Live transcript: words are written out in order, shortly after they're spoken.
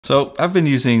So I've been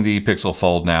using the Pixel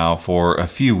Fold now for a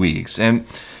few weeks, and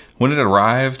when it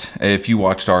arrived, if you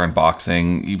watched our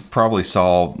unboxing, you probably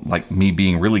saw like me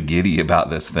being really giddy about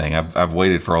this thing. I've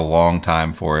waited for a long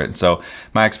time for it. And so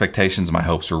my expectations, my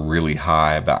hopes were really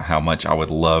high about how much I would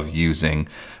love using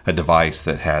a device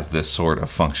that has this sort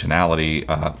of functionality,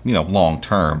 long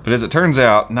term. But as it turns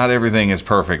out, not everything is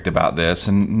perfect about this,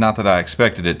 and not that I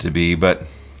expected it to be, but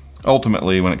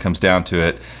ultimately when it comes down to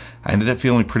it, I ended up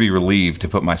feeling pretty relieved to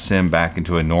put my SIM back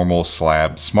into a normal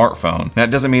slab smartphone. Now, it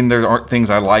doesn't mean there aren't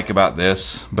things I like about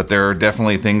this, but there are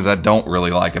definitely things I don't really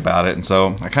like about it. And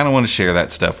so I kind of want to share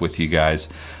that stuff with you guys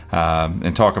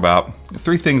and talk about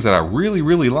 3 things that I really,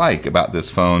 really like about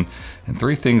this phone and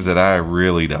 3 things that I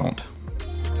really don't.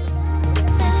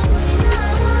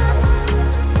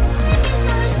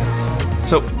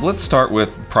 So let's start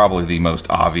with probably the most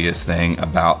obvious thing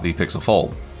about the Pixel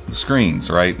Fold. The screens,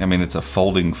 right? I mean, it's a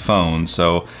folding phone,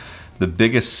 so the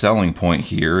biggest selling point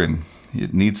here, and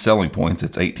it needs selling points,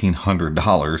 it's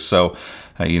 $1,800, so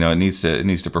it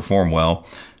needs to perform well.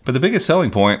 But the biggest selling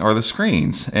point are the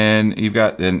screens, and you've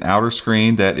got an outer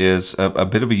screen that is a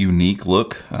bit of a unique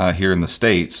look here in the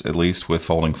States, at least with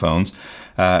folding phones,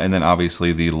 and then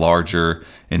obviously the larger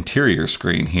interior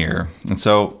screen here. And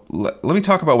so let me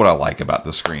talk about what I like about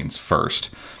the screens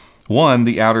first. One,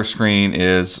 the outer screen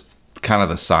is kind of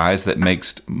the size that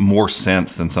makes more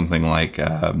sense than something like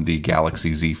the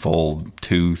Galaxy Z Fold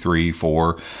 2, 3,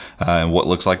 4, and what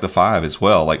looks like the 5 as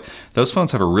well. Like, those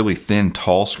phones have a really thin,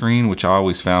 tall screen, which I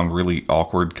always found really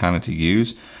awkward kind of to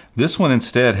use. This one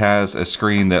instead has a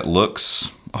screen that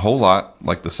looks a whole lot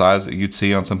like the size that you'd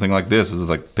see on something like this. This is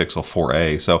like Pixel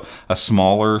 4a, so a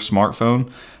smaller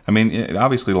smartphone. I mean, it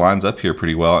obviously lines up here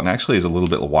pretty well and actually is a little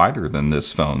bit wider than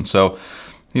this phone. So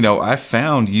I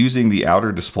found using the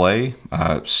outer display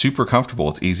super comfortable.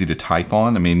 It's easy to type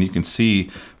on. I mean, you can see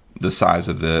the size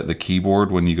of the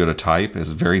keyboard when you go to type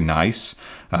is very nice.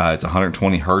 It's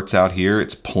 120 hertz out here.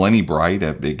 It's plenty bright.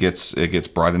 It gets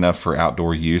bright enough for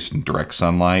outdoor use and direct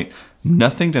sunlight.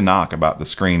 Nothing to knock about the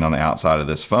screen on the outside of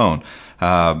this phone.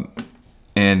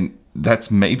 And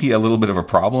that's maybe a little bit of a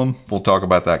problem. We'll talk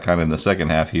about that kind of in the second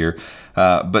half here.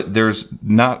 But there's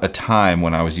not a time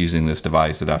when I was using this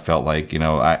device that I felt like,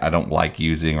 I don't like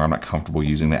using, or I'm not comfortable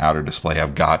using the outer display.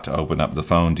 I've got to open up the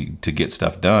phone to get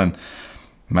stuff done.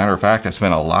 Matter of fact, I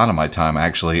spent a lot of my time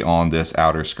actually on this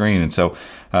outer screen. And so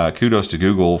kudos to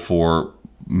Google for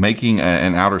making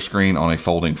an outer screen on a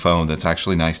folding phone that's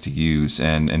actually nice to use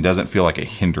and doesn't feel like a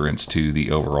hindrance to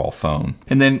the overall phone.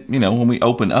 And then, when we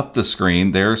open up the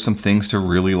screen, there are some things to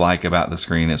really like about the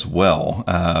screen as well.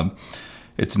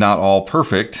 It's not all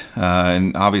perfect,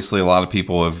 and obviously a lot of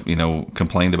people have,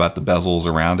 complained about the bezels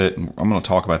around it. I'm going to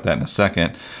talk about that in a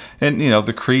second. And,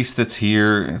 the crease that's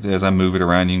here, as I move it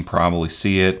around, you can probably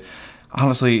see it.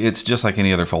 Honestly, it's just like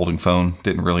any other folding phone.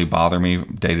 Didn't really bother me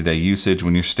day-to-day usage.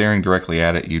 When you're staring directly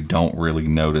at it, you don't really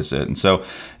notice it. And so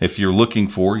if you're looking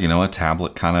for, a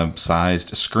tablet kind of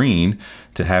sized screen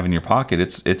to have in your pocket,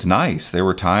 it's nice. There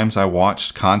were times I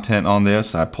watched content on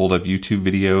this. I pulled up YouTube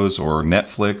videos or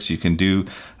Netflix. You can do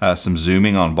some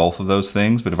zooming on both of those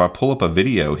things. But if I pull up a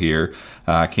video here,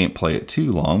 I can't play it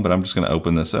too long, but I'm just going to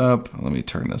open this up. Let me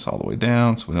turn this all the way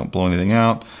down so we don't blow anything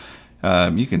out.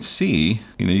 You can see,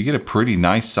 you get a pretty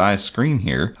nice size screen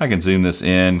here. I can zoom this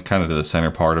in kind of to the center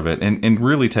part of it and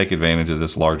really take advantage of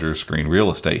this larger screen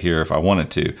real estate here if I wanted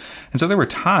to. And so there were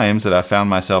times that I found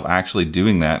myself actually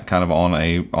doing that kind of on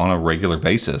a regular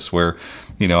basis where,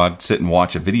 I'd sit and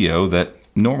watch a video that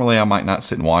normally I might not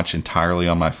sit and watch entirely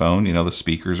on my phone. The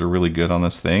speakers are really good on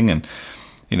this thing, and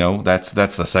that's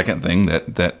the second thing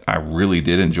that I really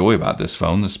did enjoy about this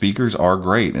phone. The speakers are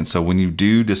great. And so when you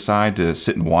do decide to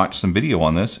sit and watch some video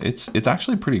on this, it's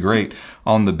actually pretty great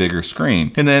on the bigger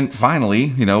screen. And then finally,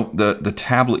 the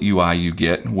tablet UI you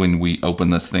get when we open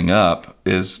this thing up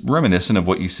is reminiscent of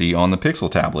what you see on the Pixel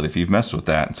tablet if you've messed with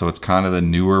that. And so it's kind of the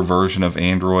newer version of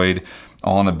Android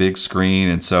on a big screen.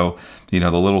 And so, the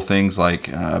little things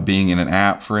like being in an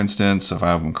app, for instance, if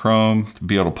I open Chrome, to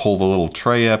be able to pull the little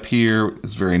tray up here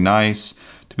is very nice.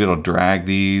 To be able to drag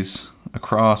these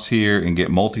across here and get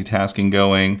multitasking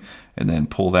going and then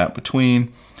pull that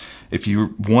between. If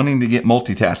you're wanting to get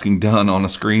multitasking done on a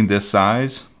screen this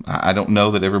size, I don't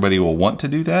know that everybody will want to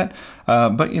do that,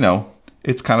 but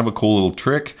it's kind of a cool little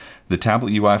trick. The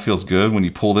tablet UI feels good. When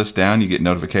you pull this down, you get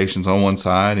notifications on one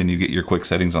side and you get your quick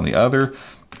settings on the other.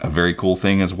 A very cool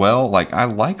thing as well. Like, I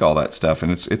like all that stuff,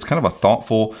 and it's kind of a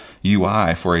thoughtful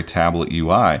UI for a tablet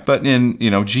UI. But in,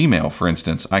 Gmail, for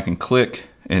instance, I can click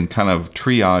and kind of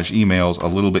triage emails a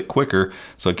little bit quicker.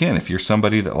 So again, if you're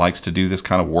somebody that likes to do this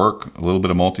kind of work, a little bit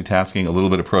of multitasking, a little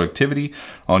bit of productivity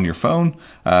on your phone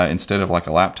instead of like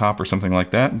a laptop or something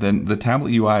like that, then the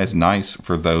tablet UI is nice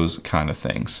for those kind of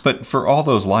things. But for all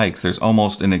those likes, there's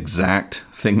almost an exact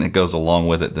thing that goes along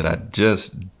with it that I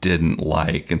just didn't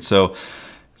like. And so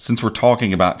since we're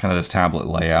talking about kind of this tablet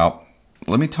layout,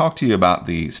 let me talk to you about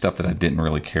the stuff that I didn't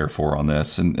really care for on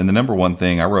this. And the number one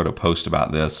thing, I wrote a post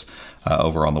about this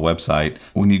over on the website.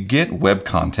 When you get web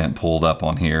content pulled up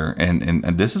on here, and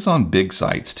this is on big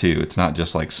sites too, it's not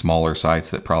just like smaller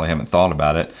sites that probably haven't thought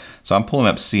about it. So I'm pulling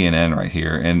up CNN right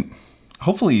here, and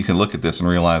hopefully you can look at this and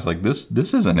realize like this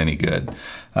isn't any good.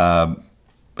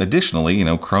 Additionally, you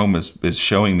know, Chrome is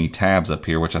showing me tabs up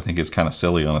here, which I think is kind of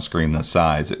silly on a screen this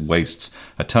size. It wastes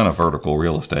a ton of vertical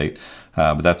real estate,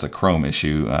 but that's a Chrome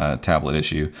issue, tablet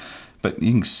issue. But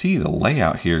you can see the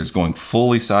layout here is going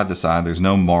fully side to side. There's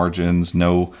no margins,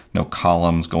 no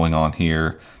columns going on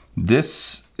here.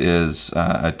 This is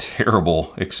a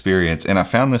terrible experience, and I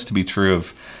found this to be true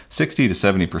of 60 to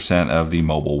 70% of the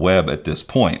mobile web at this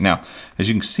point. Now, as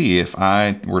you can see, if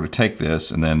I were to take this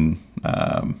and then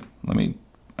let me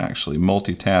actually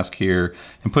multitask here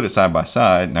and put it side by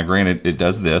side. Now granted, it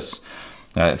does this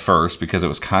at first because it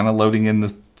was kind of loading in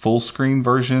the full screen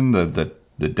version, the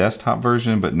desktop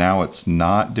version, but now it's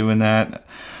not doing that.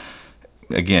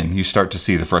 Again, you start to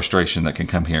see the frustration that can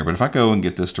come here. But if I go and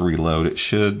get this to reload, it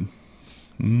should.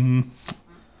 Again,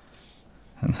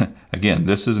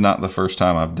 this is not the first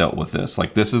time I've dealt with this.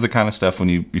 Like, this is the kind of stuff when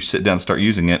you sit down and start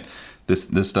using it, this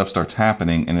stuff starts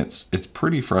happening, and it's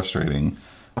pretty frustrating.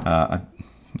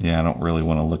 Yeah, I don't really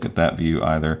want to look at that view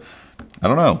either. I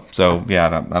don't know. So yeah,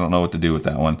 I don't know what to do with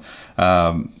that one.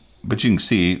 But you can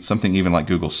see something even like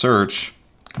Google search.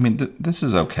 I mean, this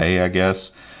is okay, I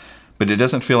guess, but it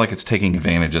doesn't feel like it's taking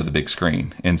advantage of the big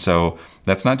screen. And so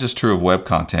that's not just true of web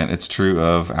content, it's true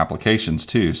of applications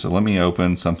too. So let me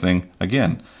open something,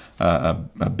 again, a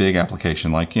big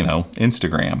application like, you know,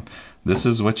 Instagram. This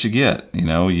is what you get. You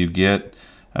know, you get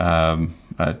a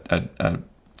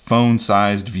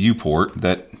phone-sized viewport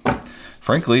that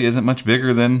frankly isn't much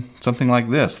bigger than something like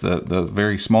this, the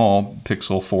very small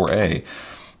Pixel 4a.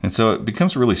 And so it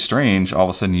becomes really strange all of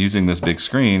a sudden using this big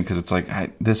screen, because it's like,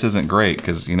 this isn't great,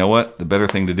 because you know what? The better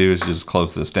thing to do is just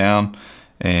close this down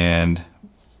and,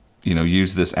 you know,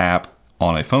 use this app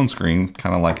on a phone screen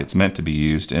kind of like it's meant to be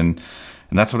used. And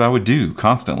that's what I would do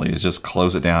constantly, is just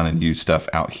close it down and use stuff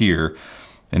out here.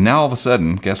 And now all of a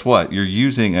sudden, guess what? You're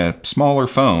using a smaller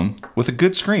phone with a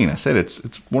good screen. I said it's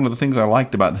one of the things I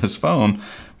liked about this phone,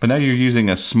 but now you're using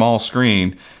a small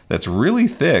screen that's really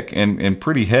thick and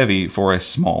pretty heavy for a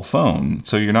small phone.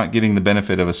 So you're not getting the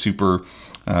benefit of a super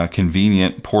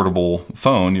convenient portable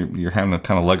phone. You're having to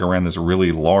kind of lug around this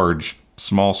really large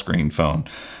small screen phone.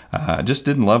 I just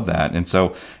didn't love that. And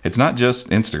so it's not just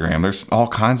Instagram. There's all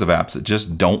kinds of apps that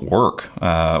just don't work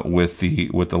with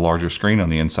the larger screen on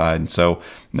the inside. And so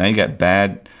now you got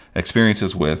bad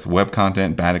experiences with web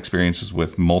content, bad experiences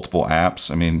with multiple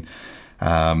apps. I mean,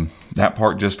 that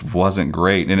part just wasn't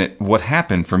great. And what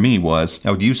happened for me was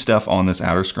I would use stuff on this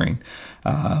outer screen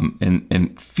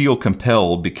and feel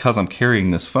compelled, because I'm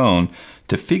carrying this phone,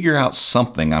 to figure out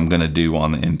something I'm going to do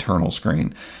on the internal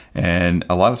screen. And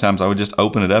a lot of times I would just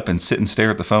open it up and sit and stare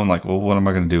at the phone like, well, what am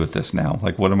I going to do with this now?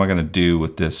 Like, what am I going to do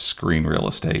with this screen real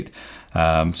estate?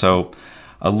 So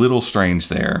a little strange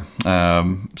there.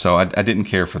 So I didn't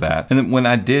care for that. And then when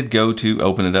I did go to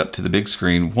open it up to the big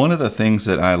screen, one of the things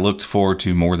that I looked forward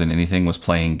to more than anything was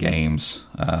playing games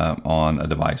on a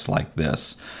device like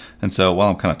this. And so while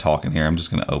I'm kind of talking here, I'm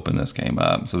just going to open this game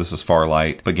up. So this is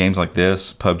Farlight, but games like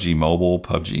this, PUBG Mobile,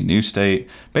 PUBG New State,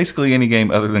 basically any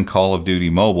game other than Call of Duty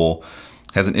Mobile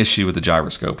has an issue with the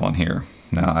gyroscope on here.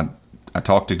 Now, I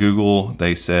talked to Google.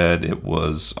 They said it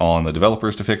was on the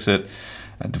developers to fix it.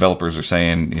 Developers are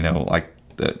saying, you know, like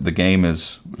the game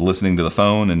is listening to the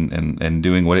phone and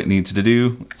doing what it needs to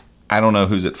do. I don't know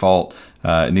who's at fault.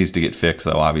 It needs to get fixed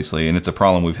though, obviously. And it's a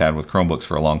problem we've had with Chromebooks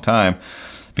for a long time,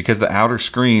 because the outer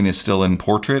screen is still in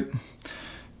portrait.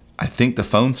 I think the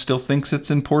phone still thinks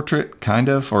it's in portrait, kind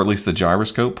of, or at least the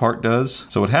gyroscope part does.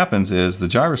 So what happens is the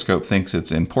gyroscope thinks it's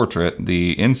in portrait,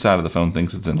 the inside of the phone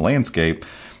thinks it's in landscape,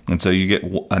 and so you get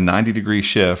a 90-degree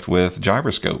shift with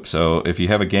gyroscope. So if you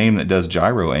have a game that does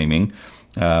gyro aiming,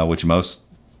 which most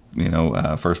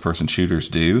first-person shooters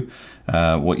do,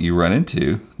 what you run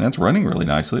into, that's running really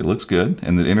nicely. It looks good,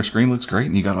 and the inner screen looks great,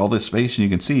 and you got all this space and you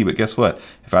can see, but guess what?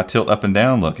 If I tilt up and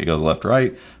down, look, it goes left,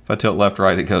 right. If I tilt left,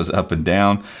 right, it goes up and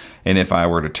down. And if I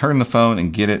were to turn the phone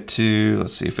and get it to,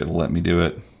 let's see if it'll let me do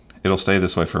it. it'll stay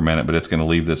this way for a minute, but it's going to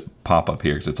leave this pop-up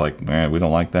here because it's like, we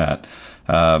don't like that.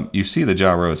 You see the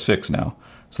gyro is fixed now.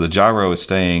 So the gyro is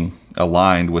staying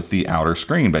aligned with the outer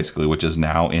screen, basically, which is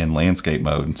now in landscape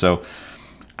mode. And so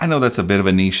I know that's a bit of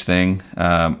a niche thing.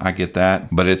 I get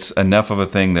that, but it's enough of a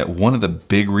thing that one of the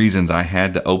big reasons I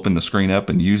had to open the screen up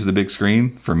and use the big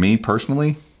screen for me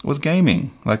personally was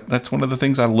gaming. Like, that's one of the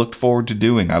things I looked forward to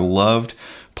doing. I loved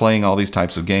playing all these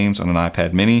types of games on an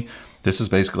iPad mini. This is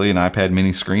basically an iPad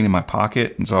mini screen in my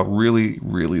pocket. And so I really,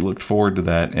 really looked forward to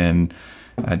that. And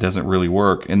it doesn't really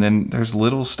work. And then there's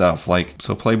little stuff like,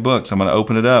 so play books. I'm going to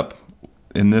open it up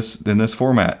in this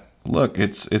format. Look,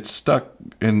 it's stuck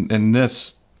in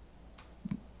this,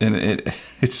 and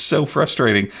it's so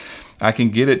frustrating. I can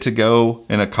get it to go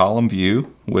in a column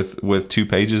view with 2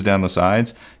 pages down the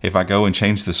sides if I go and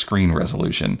change the screen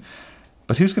resolution.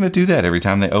 But who's going to do that every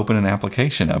time they open an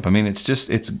application up? I mean,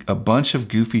 it's a bunch of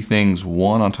goofy things,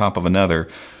 one on top of another,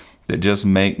 that just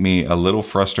make me a little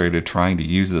frustrated trying to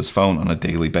use this phone on a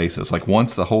daily basis. Like,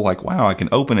 once the whole, like, wow, I can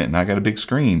open it and I got a big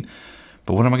screen,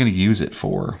 but what am I going to use it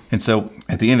for? And so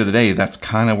at the end of the day, that's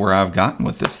kind of where I've gotten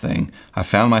with this thing. I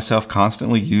found myself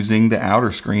constantly using the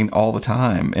outer screen all the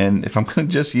time. And if I'm going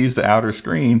to just use the outer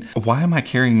screen, why am I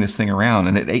carrying this thing around?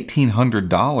 And at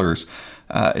 $1,800,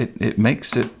 it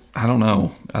makes it, I don't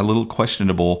know, a little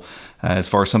questionable as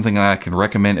far as something that I can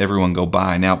recommend everyone go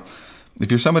buy. Now, if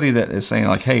you're somebody that is saying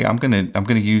like, hey, I'm gonna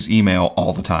use email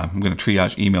all the time, I'm gonna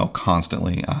triage email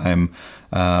constantly, I'm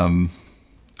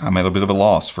at a bit of a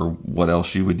loss for what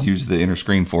else you would use the inner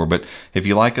screen for. But if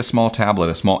you like a small tablet,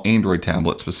 a small Android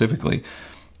tablet specifically,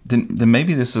 then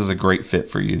maybe this is a great fit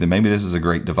for you. Then maybe this is a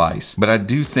great device. But I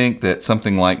do think that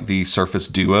something like the Surface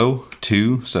Duo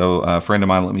 2, so a friend of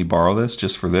mine let me borrow this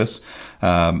just for this.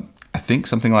 I think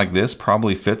something like this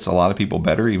probably fits a lot of people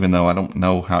better, even though I don't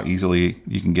know how easily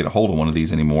you can get a hold of one of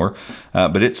these anymore.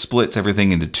 But it splits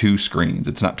everything into 2 screens.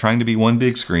 It's not trying to be one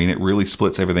big screen. It really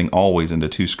splits everything always into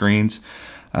 2 screens.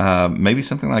 Maybe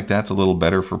something like that's a little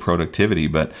better for productivity.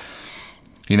 But,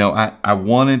 you know, I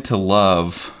wanted to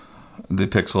love the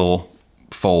Pixel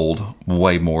Fold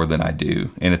way more than I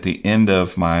do. And at the end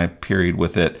of my period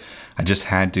with it, I just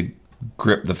had to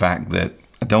grip the fact that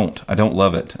I don't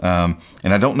love it. And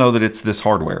I don't know that it's this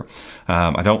hardware.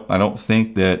 I don't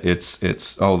think that it's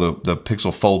the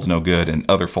Pixel Fold's no good and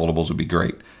other foldables would be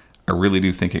great. I really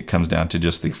do think it comes down to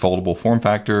just the foldable form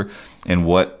factor and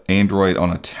what Android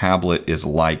on a tablet is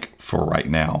like for right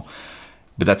now.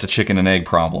 But that's a chicken and egg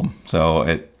problem. So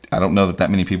I don't know that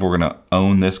many people are going to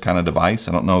own this kind of device.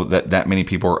 I don't know that many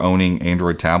people are owning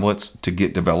Android tablets to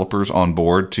get developers on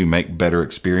board to make better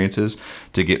experiences,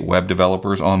 to get web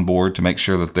developers on board to make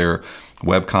sure that their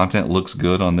web content looks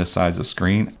good on this size of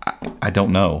screen. I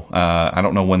don't know. I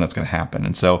don't know when that's going to happen.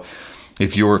 And so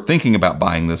if you're thinking about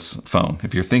buying this phone,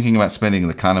 if you're thinking about spending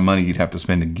the kind of money you'd have to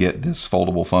spend to get this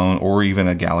foldable phone or even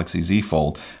a Galaxy Z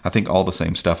Fold, I think all the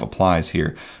same stuff applies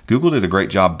here. Google did a great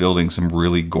job building some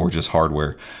really gorgeous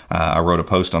hardware. I wrote a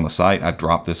post on the site. I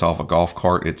dropped this off a golf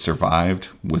cart. It survived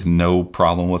with no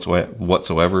problem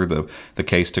whatsoever. The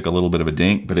case took a little bit of a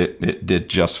dink, but it did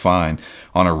just fine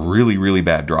on a really, really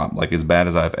bad drop, like as bad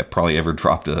as I've probably ever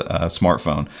dropped a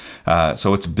smartphone.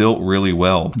 So it's built really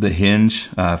well. The hinge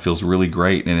feels really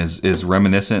great and is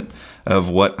reminiscent of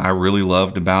what I really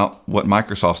loved about what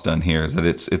Microsoft's done here, is that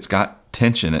it's got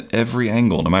tension at every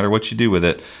angle. No matter what you do with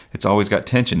it, it's always got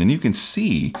tension. And you can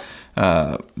see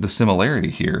the similarity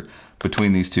here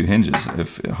between these 2 hinges.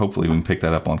 Hopefully we can pick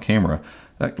that up on camera.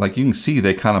 Like you can see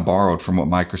they kind of borrowed from what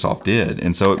Microsoft did.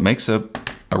 And so it makes a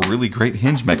really great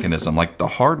hinge mechanism. Like, the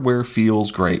hardware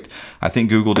feels great. I think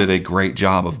Google did a great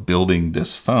job of building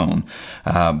this phone.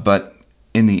 But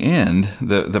in the end,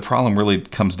 the problem really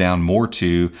comes down more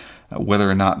to whether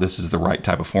or not this is the right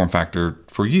type of form factor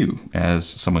for you as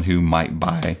someone who might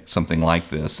buy something like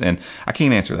this. And I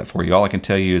can't answer that for you. All I can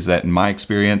tell you is that in my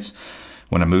experience,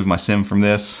 when I moved my SIM from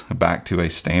this back to a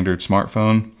standard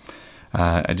smartphone,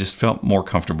 I just felt more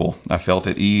comfortable. I felt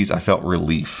at ease. I felt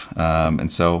relief.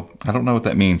 And so I don't know what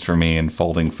that means for me in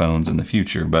folding phones in the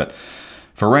future, but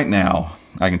for right now,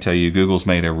 I can tell you Google's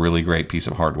made a really great piece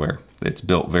of hardware. It's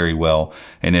built very well.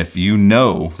 And if you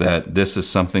know that this is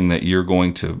something that you're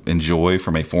going to enjoy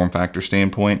from a form factor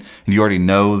standpoint, and you already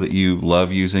know that you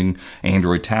love using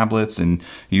Android tablets and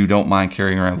you don't mind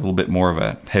carrying around a little bit more of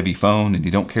a heavy phone and you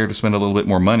don't care to spend a little bit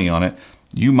more money on it,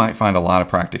 you might find a lot of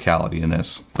practicality in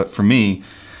this. But for me,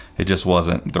 it just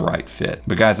wasn't the right fit.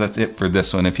 But guys, that's it for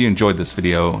this one. If you enjoyed this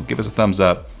video, give us a thumbs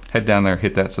up. Head down there,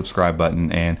 hit that subscribe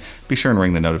button, and be sure and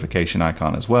ring the notification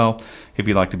icon as well if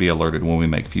you'd like to be alerted when we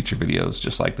make future videos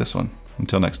just like this one.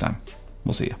 Until next time,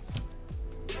 we'll see you.